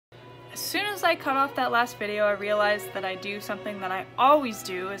as soon as I cut off that last video, I realized that I do something that I always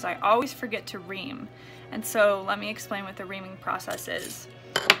do, is I always forget to ream. And so let me explain what the reaming process is.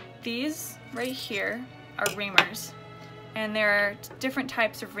 These right here are reamers, and there are different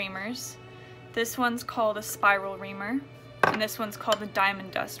types of reamers. This one's called a spiral reamer, and this one's called a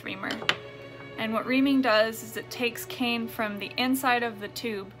diamond dust reamer. And what reaming does is it takes cane from the inside of the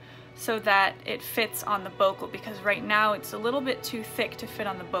tube so that it fits on the bocal, because right now it's a little bit too thick to fit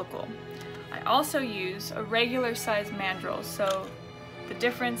on the bocal. I also use a regular size mandrel, so the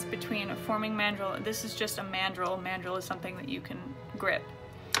difference between a forming mandrel, this is just a mandrel. Mandrel is something that you can grip.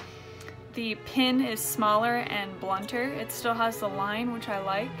 The pin is smaller and blunter. It still has the line, which I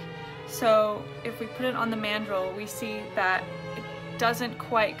like. So if we put it on the mandrel, we see that it doesn't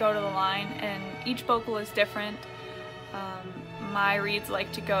quite go to the line, and each bocal is different. My reeds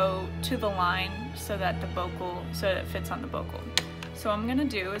like to go to the line so that it fits on the bocal. So what I'm gonna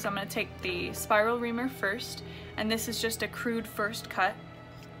do is I'm gonna take the spiral reamer first, and this is just a crude first cut.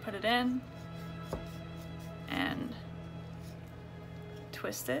 Put it in and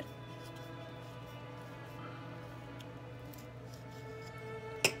twist it.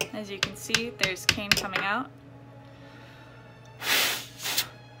 As you can see, there's cane coming out.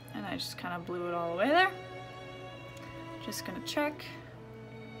 And I just kind of blew it all the way there. Just gonna check.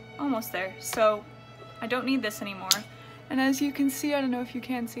 Almost there. So I don't need this anymore. And as you can see, I don't know if you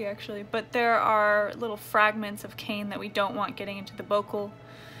can see actually, but there are little fragments of cane that we don't want getting into the bocal.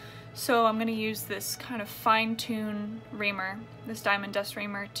 So I'm gonna use this kind of fine-tune reamer, this diamond dust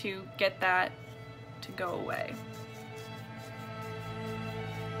reamer, to get that to go away.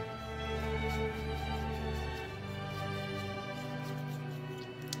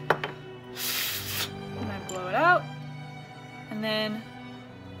 And I blow it out, and then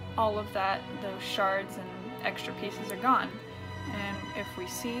all of that, those shards and extra pieces are gone. And if we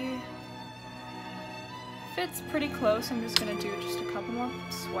see, fits pretty close. I'm just gonna do just a couple more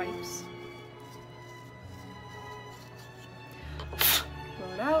swipes.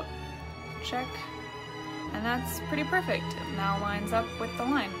 Blow it out, check, and that's pretty perfect. It now lines up with the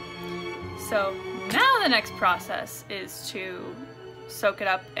line. So now the next process is to soak it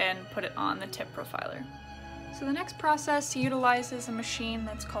up and put it on the tip profiler. So the next process utilizes a machine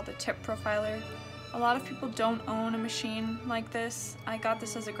that's called a tip profiler. A lot of people don't own a machine like this. I got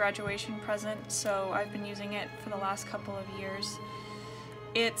this as a graduation present, so I've been using it for the last couple of years.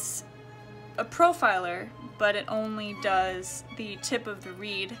 It's a profiler, but it only does the tip of the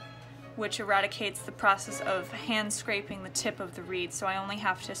reed, which eradicates the process of hand scraping the tip of the reed. So I only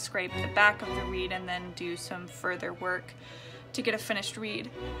have to scrape the back of the reed and then do some further work to get a finished reed.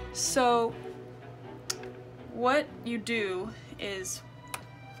 So what you do is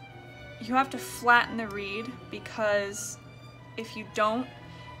you have to flatten the reed, because if you don't,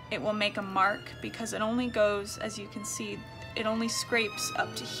 it will make a mark, because it only goes, as you can see, it only scrapes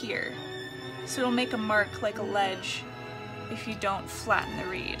up to here. So it'll make a mark like a ledge if you don't flatten the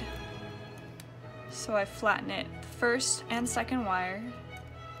reed. So I flatten it first and second wire,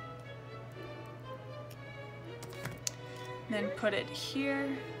 then put it here,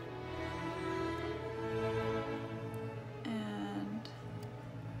 and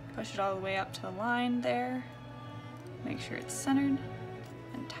push it all the way up to the line there. Make sure it's centered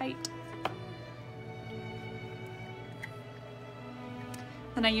and tight.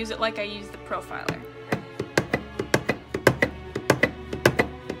 Then I use it like I use the profiler.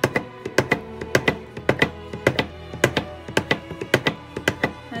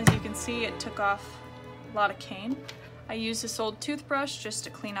 As you can see, it took off a lot of cane. I use this old toothbrush just to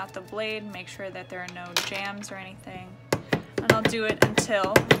clean out the blade, make sure that there are no jams or anything. And I'll do it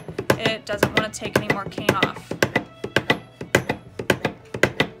until it doesn't want to take any more cane off.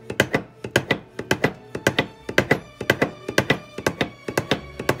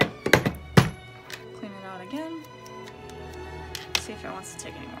 Clean it out again. See if it wants to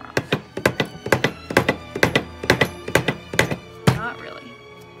take any more off. Not really.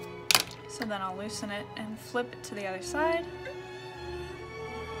 So then I'll loosen it and flip it to the other side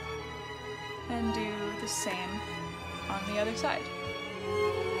and do the same on the other side.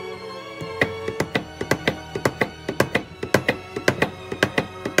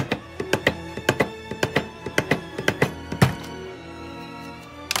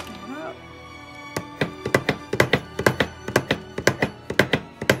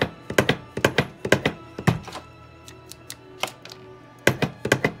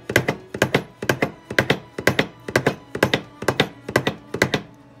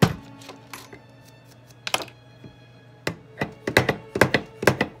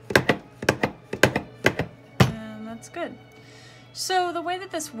 Good. So the the way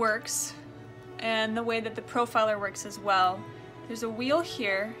that this works, and the way that the profiler works as well, there's a wheel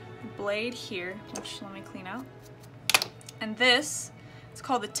here, a blade here, which let me clean out, and this, it's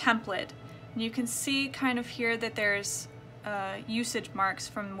called a template. And you can see kind of here that there's usage marks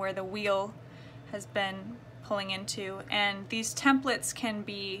from where the wheel has been pulling into, and these templates can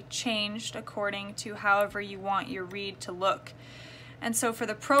be changed according to however you want your reed to look. And so for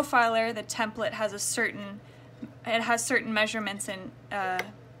the profiler, the template has certain measurements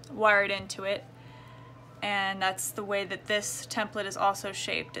wired into it, and that's the way that this template is also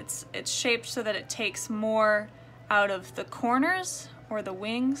shaped. It's shaped so that it takes more out of the corners, or the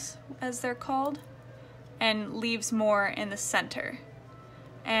wings as they're called, and leaves more in the center.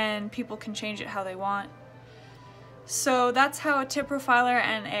 And people can change it how they want. So that's how a tip profiler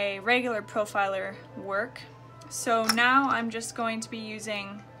and a regular profiler work. So now I'm just going to be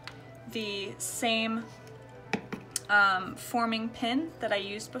using the same forming pin that I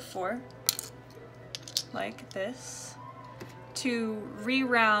used before, like this, to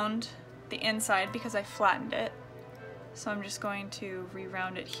re-round the inside because I flattened it. So I'm just going to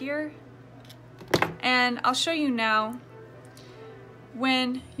re-round it here. And I'll show you now,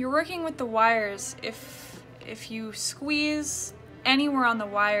 when you're working with the wires, if you squeeze anywhere on the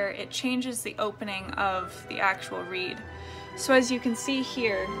wire, it changes the opening of the actual reed. So as you can see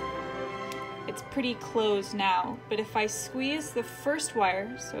here, it's pretty closed now, but if I squeeze the first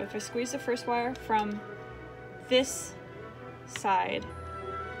wire, so if I squeeze the first wire from this side,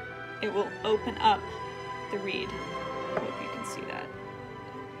 it will open up the reed. I hope you can see that.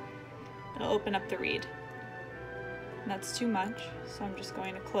 It'll open up the reed. And that's too much, so I'm just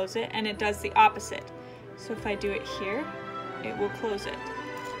going to close it, and it does the opposite. So if I do it here, it will close it.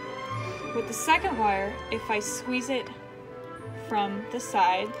 With the second wire, if I squeeze it from the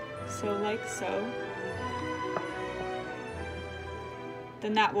side, so like so,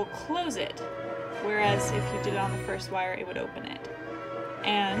 then that will close it, whereas if you did it on the first wire, it would open it.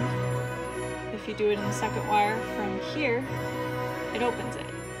 And if you do it in the second wire from here, it opens it.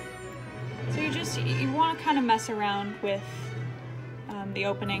 So you want to kind of mess around with the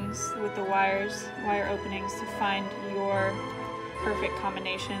openings, with the wire openings, to find your perfect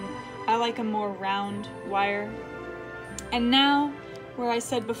combination. I like a more round wire. And now, where I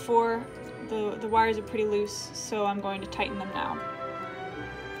said before, the wires are pretty loose, so I'm going to tighten them now,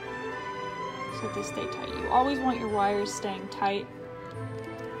 so that they stay tight. You always want your wires staying tight,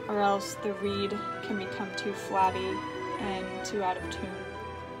 or else the reed can become too flabby and too out of tune.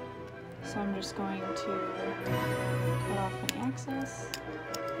 So I'm just going to cut off any excess,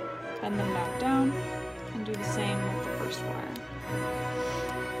 bend them back down, and do the same with the first wire.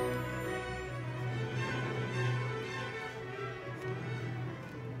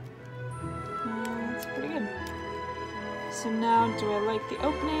 That's pretty good. So now, do I like the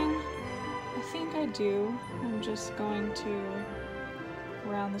opening? I think I do. I'm just going to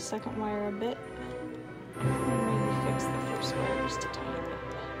round the second wire a bit, and maybe fix the first wire just a tiny bit.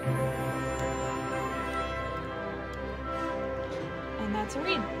 And that's a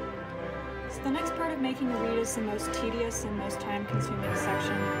reed. So the next part of making a reed is the most tedious and most time-consuming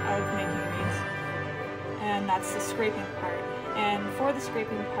section of making reeds, and that's the scraping part. And for the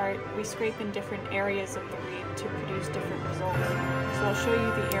scraping part, we scrape in different areas of the reed to produce different results. So I'll show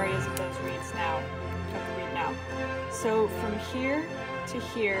you the areas of those reeds now, of the reed now. So from here to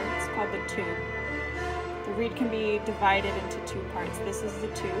here, it's called the tube. The reed can be divided into two parts. This is the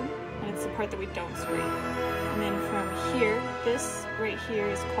tube, and it's the part that we don't scrape. And then from here, this right here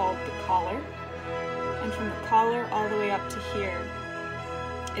is called the collar. And from the collar all the way up to here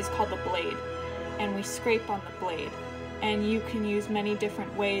is called the blade. And we scrape on the blade. And you can use many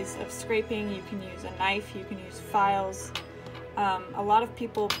different ways of scraping. You can use a knife, you can use files. A lot of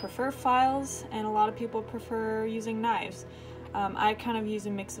people prefer files, and a lot of people prefer using knives. I kind of use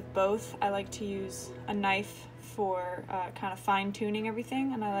a mix of both. I like to use a knife for kind of fine-tuning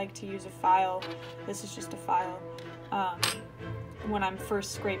everything, and I like to use a file. This is just a file when I'm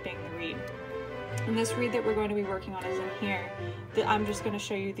first scraping the reed. And this reed that we're going to be working on is in here. I'm just going to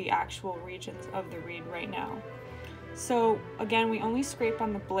show you the actual regions of the reed right now. So again, we only scrape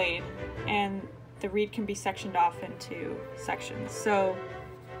on the blade, and the reed can be sectioned off into sections. So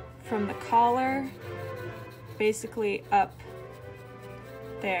from the collar, basically up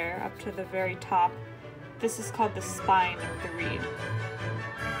there, up to the very top, this is called the spine of the reed.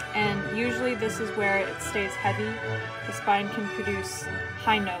 And usually this is where it stays heavy. The spine can produce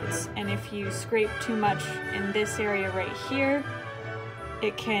high notes, and if you scrape too much in this area right here,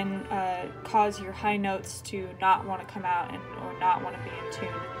 it can cause your high notes to not want to come out or not want to be in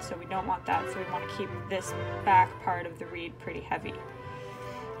tune. So we don't want that, so we want to keep this back part of the reed pretty heavy.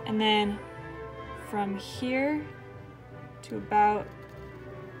 And then from here to about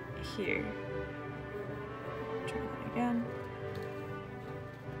here. Try that again.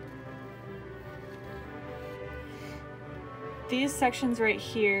 These sections right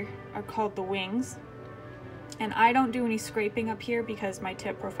here are called the wings. And I don't do any scraping up here because my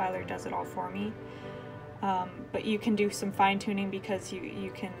tip profiler does it all for me. But you can do some fine tuning because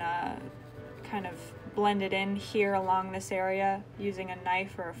you can kind of blend it in here along this area using a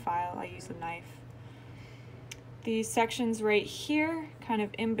knife or a file. I use a knife. These sections right here, kind of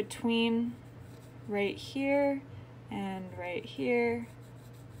in between right here and right here,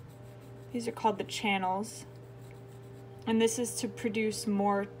 these are called the channels. And this is to produce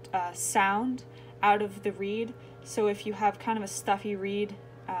more sound out of the reed. So if you have kind of a stuffy reed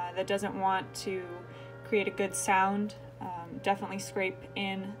that doesn't want to create a good sound, definitely scrape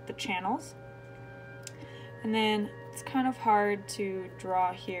in the channels. And then it's kind of hard to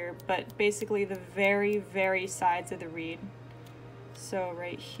draw here, but basically the very sides of the reed. So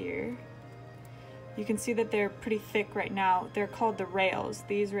right here, you can see that they're pretty thick right now. They're called the rails.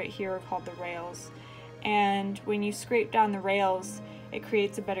 These right here are called the rails. And when you scrape down the rails, it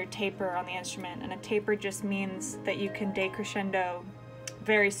creates a better taper on the instrument. And a taper just means that you can decrescendo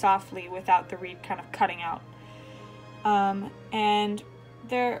very softly without the reed kind of cutting out. And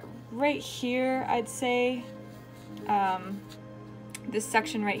they're right here, I'd say, this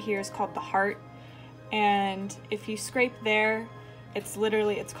section right here is called the heart. And if you scrape there, it's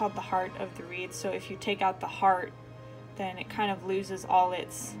called the heart of the reed. So if you take out the heart, then it kind of loses all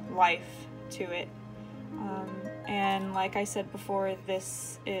its life to it. And like I said before,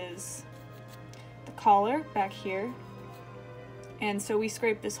 this is the collar back here. And so we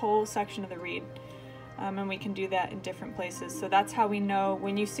scrape this whole section of the reed. And we can do that in different places. So that's how we know,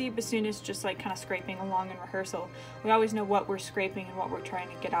 when you see bassoonists just like kind of scraping along in rehearsal, we always know what we're scraping and what we're trying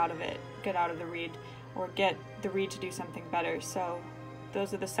to get out of it, get out of the reed, or get the reed to do something better. So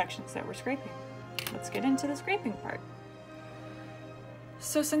those are the sections that we're scraping. Let's get into the scraping part.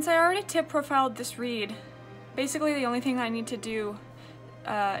 So since I already tip profiled this reed, basically the only thing I need to do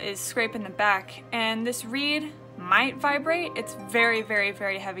is scrape in the back. And this reed might vibrate. It's very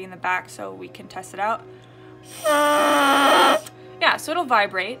heavy in the back, so we can test it out. Yeah, so it'll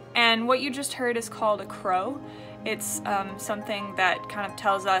vibrate, and what you just heard is called a crow. It's something that kind of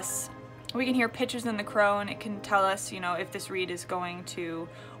tells us, we can hear pitches in the crow, and it can tell us, you know, if this reed is going to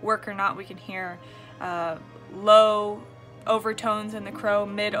work or not. We can hear low overtones in the crow,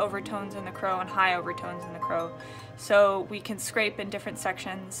 mid overtones in the crow, and high overtones in the crow. So we can scrape in different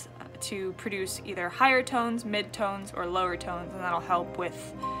sections to produce either higher tones, mid tones, or lower tones, and that'll help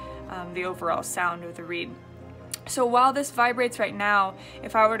with the overall sound of the reed. So while this vibrates right now,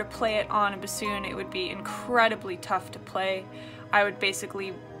 if I were to play it on a bassoon, it would be incredibly tough to play. I would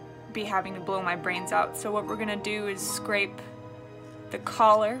basically be having to blow my brains out. So what we're gonna do is scrape the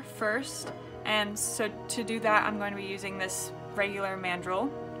collar first, and so to do that I'm going to be using this regular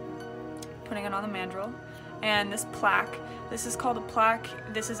mandrel, putting it on the mandrel, and this plaque. This is called a plaque.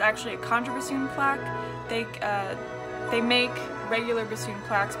 This is actually a contrabassoon plaque. They make regular bassoon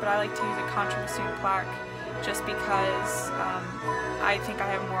plaques, but I like to use a contrabassoon plaque just because I think I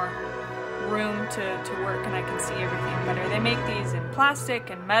have more room to work and I can see everything better. They make these in plastic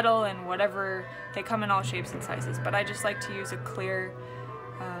and metal and whatever. They come in all shapes and sizes, but I just like to use a clear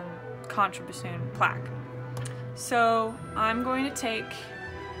contrabassoon plaque. So I'm going to take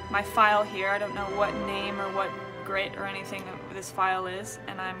my file here. I don't know what name or what grit or anything this file is,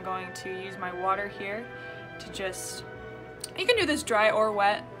 and I'm going to use my water here to just, you can do this dry or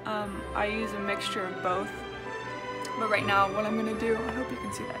wet. I use a mixture of both, but right now what I'm going to do, I hope you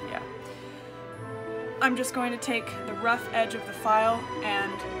can see that, yeah. I'm just going to take the rough edge of the file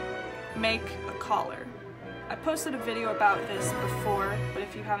and make a collar. I posted a video about this before, but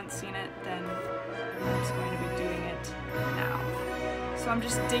if you haven't seen it, then I'm just going to be doing it now. So I'm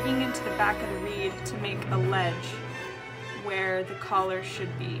just digging into the back of the reed to make a ledge where the collar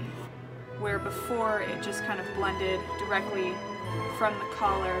should be, where before it just kind of blended directly from the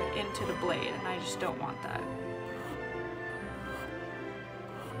collar into the blade, and I just don't want that.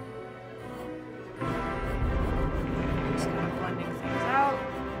 Just kind of blending things out.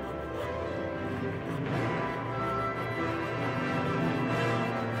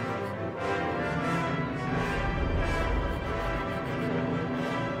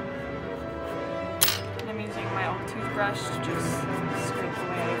 Toothbrush to just scrape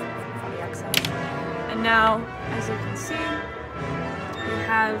away all the excess. And now, as you can see, you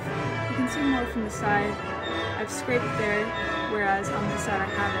can see more from the side. I've scraped there, whereas on this side I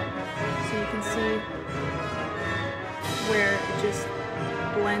haven't. So you can see where it just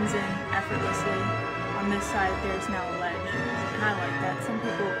blends in effortlessly. On this side there's now a ledge, and I like that. Some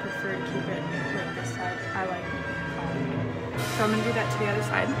people prefer to keep it like this side. I like it. So I'm going to do that to the other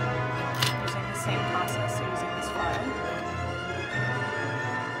side using the same process, so using this file.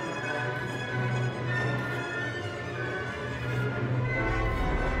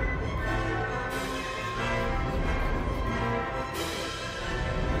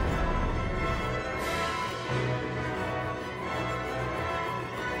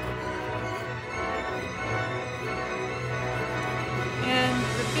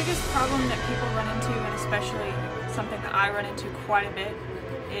 Problem that people run into, and especially something that I run into quite a bit,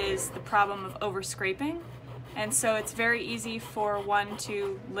 is the problem of over scraping. And so it's very easy for one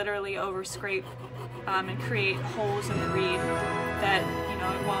to literally over scrape and create holes in the reed that, you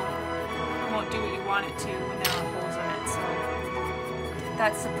know, it won't do what you want it to when there are holes in it. So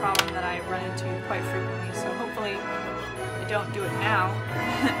that's the problem that I run into quite frequently. So hopefully I don't do it now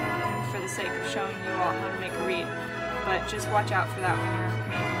for the sake of showing you all how to make a reed. But just watch out for that when you're making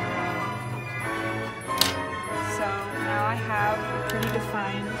your own. So now I have a pretty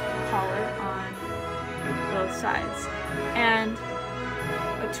defined collar on both sides. And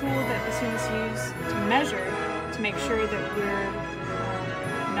a tool that Bassoonists use to measure, to make sure that we're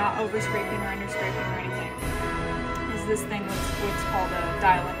not over scraping or under scraping or anything, is this thing what's called a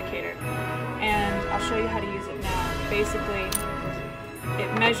dial indicator. And I'll show you how to use it now. Basically,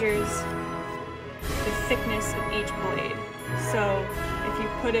 it measures the thickness of each blade. So if you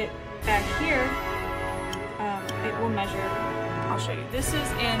put it back here, it will measure, I'll show you. This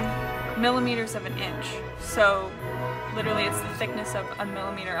is in millimeters of an inch. So literally it's the thickness of a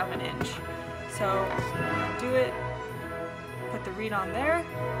millimeter of an inch. So I'm going to do it, put the reed on there,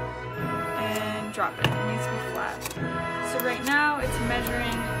 and drop it. It needs to be flat. So right now it's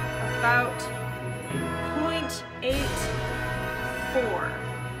measuring about 0.84.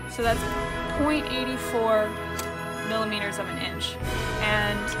 So that's 0.84 millimeters of an inch,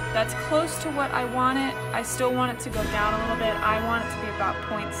 and that's close to what I want it. I still want it to go down a little bit. I want it to be about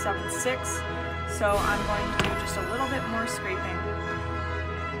 0.76, so I'm going to do just a little bit more scraping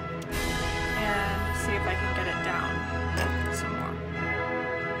and see if I can get it down some more.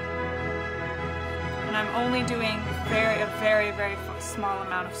 And I'm only doing a very small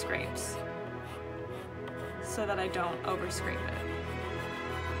amount of scrapes so that I don't over scrape it.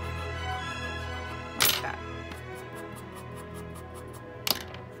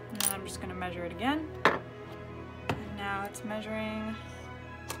 I'm just going to measure it again, and now it's measuring.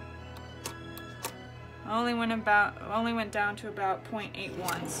 Only went down to about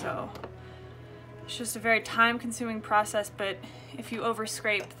 0.81, so it's just a very time-consuming process. But if you over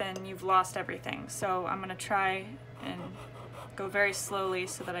scrape, then you've lost everything. So I'm going to try and go very slowly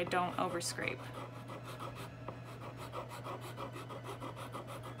so that I don't over scrape.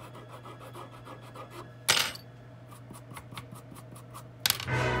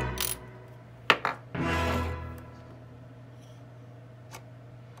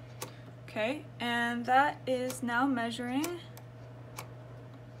 Okay, and that is now measuring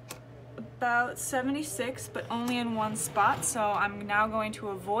about 76, but only in one spot, so I'm now going to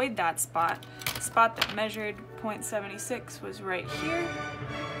avoid that spot. The spot that measured 0.76 was right here,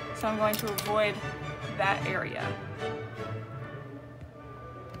 so I'm going to avoid that area.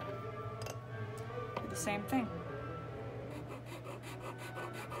 Do the same thing.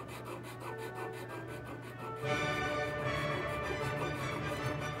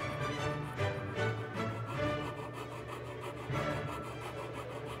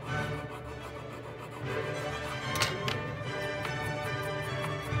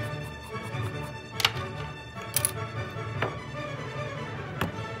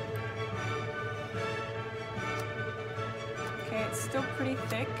 It's still pretty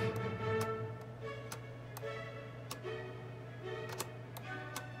thick.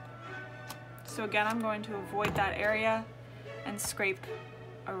 So again, I'm going to avoid that area and scrape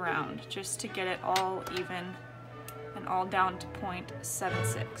around just to get it all even and all down to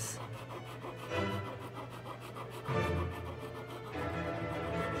 0.76.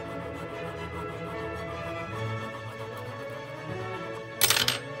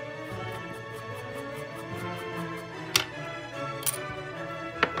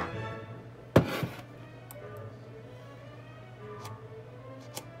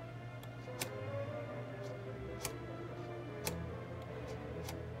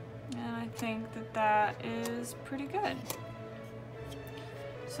 I think that is pretty good.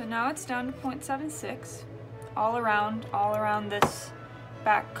 So now it's down to 0.76 all around this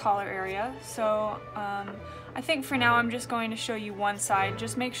back collar area. So I think for now I'm just going to show you one side.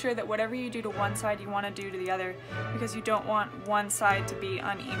 Just make sure that whatever you do to one side you want to do to the other, because you don't want one side to be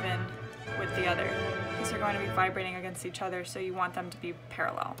uneven with the other, because they're going to be vibrating against each other, so you want them to be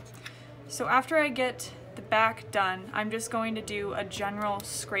parallel. So after I get the back done, I'm just going to do a general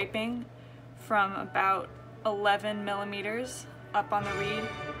scraping from about 11 millimeters up on the reed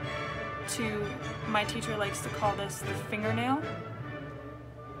to, my teacher likes to call this the fingernail.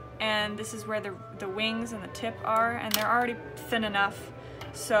 And this is where the wings and the tip are, and they're already thin enough,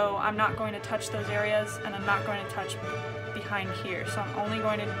 so I'm not going to touch those areas, and I'm not going to touch behind here. So I'm only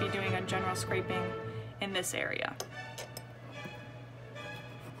going to be doing a general scraping in this area.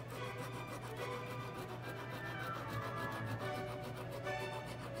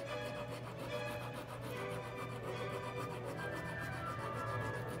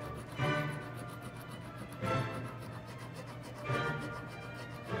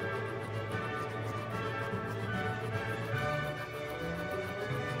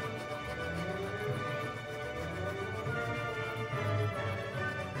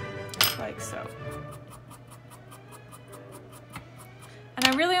 Like so. And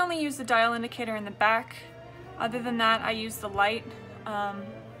I really only use the dial indicator in the back. Other than that, I use the light.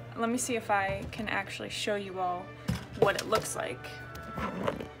 Let me see if I can actually show you all what it looks like.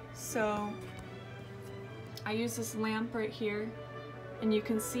 So I use this lamp right here, and you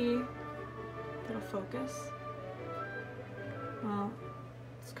can see, it'll focus. Well,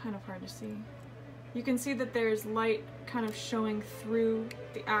 it's kind of hard to see. You can see that there's light kind of showing through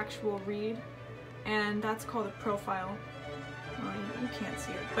the actual reed, and that's called a profile. Well, you can't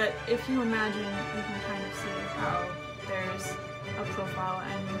see it, but if you imagine, you can kind of see how there's a profile,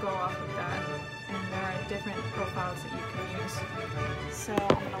 and you go off of that, and there are different profiles that you can use. So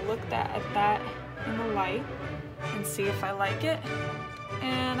I'm going to look at that in the light and see if I like it.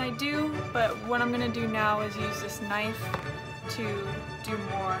 And I do, but what I'm going to do now is use this knife to do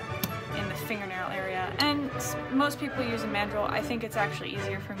more in the fingernail area. And most people use a mandrel. I think it's actually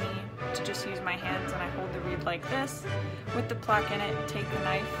easier for me to just use my hands, and I hold the reed like this with the plaque in it, take the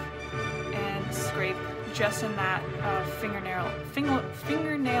knife and scrape just in that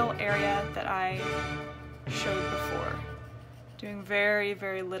fingernail area that I showed before. Doing very,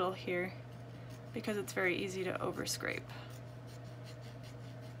 very little here because it's very easy to over scrape.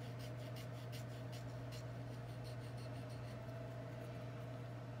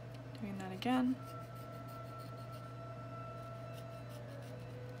 Doing that again.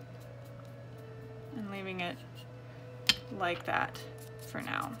 And leaving it like that for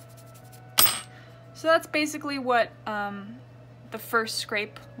now. So that's basically what the first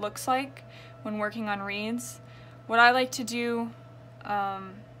scrape looks like when working on reeds. What I like to do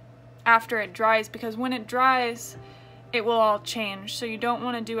after it dries, because when it dries it will all change, so you don't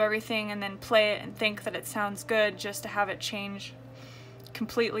want to do everything and then play it and think that it sounds good just to have it change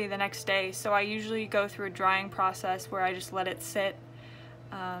completely the next day. So I usually go through a drying process where I just let it sit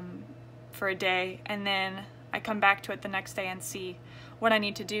for a day, and then I come back to it the next day and see what I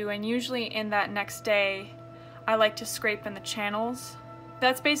need to do. And usually in that next day I like to scrape in the channels.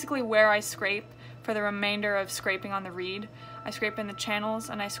 That's basically where I scrape for the remainder of scraping on the reed. I scrape in the channels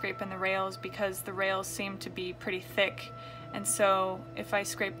and I scrape in the rails because the rails seem to be pretty thick, and so if I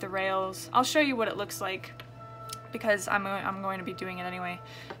scrape the rails, I'll show you what it looks like because I'm going to be doing it anyway.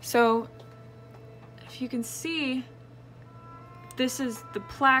 So if you can see, this is, the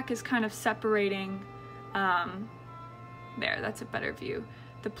plaque is kind of separating, there, that's a better view.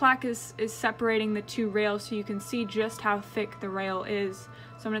 The plaque is separating the two rails, so you can see just how thick the rail is.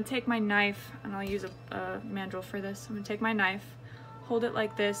 So I'm going to take my knife, and I'll use a mandrel for this. I'm going to take my knife, hold it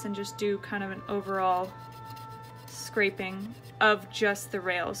like this, and just do kind of an overall scraping of just the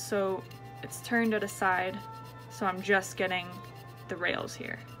rails. So it's turned at a side, so I'm just getting the rails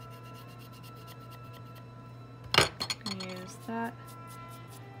here. I'm going to use that.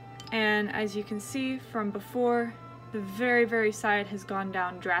 And as you can see from before, the very, very side has gone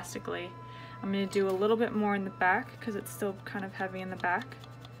down drastically. I'm going to do a little bit more in the back because it's still kind of heavy in the back.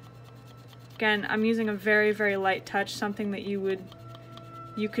 Again, I'm using a very, very light touch, something that you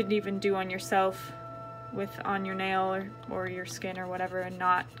could even do on yourself on your nail or your skin or whatever, and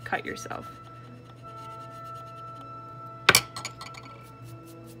not cut yourself.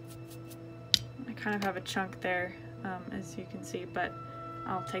 I kind of have a chunk there, as you can see, but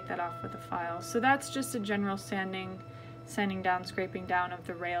I'll take that off with a file. So that's just a general sanding down, scraping down of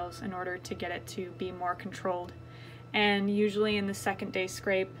the rails in order to get it to be more controlled. And usually in the second day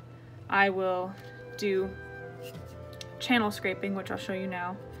scrape, I will do channel scraping, which I'll show you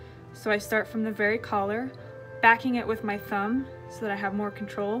now. So I start from the very collar backing it with my thumb so that I have more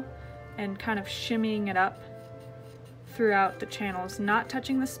control and kind of shimmying it up throughout the channels, not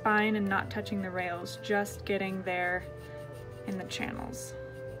touching the spine and not touching the rails, just getting there in the channels.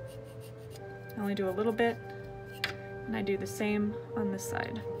 I only do a little bit, and I do the same on this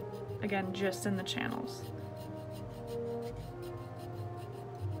side. Again, just in the channels.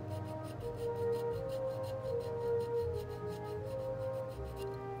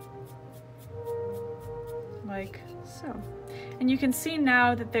 Like so. And you can see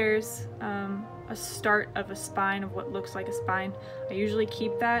now that there's a start of a spine, of what looks like a spine. I usually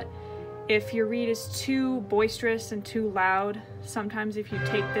keep that. If your reed is too boisterous and too loud, sometimes if you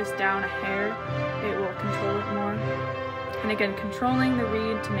take this down a hair, it will control it more. And again, controlling the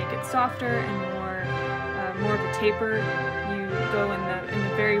reed to make it softer and more of a taper, you go in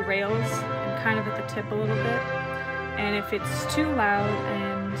the very rails and kind of at the tip a little bit. And if it's too loud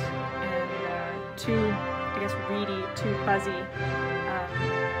and too, I guess, reedy, too buzzy,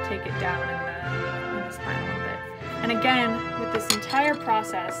 take it down in the spine a little bit. And again, with this entire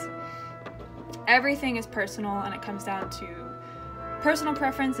process, everything is personal, and it comes down to personal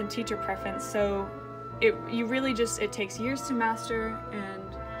preference and teacher preference. So it takes years to master, and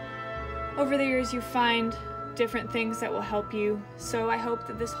over the years you find different things that will help you. So I hope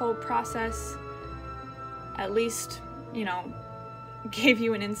that this whole process at least, you know, gave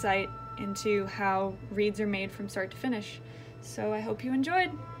you an insight into how reeds are made from start to finish. So I hope you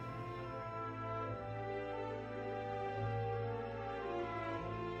enjoyed.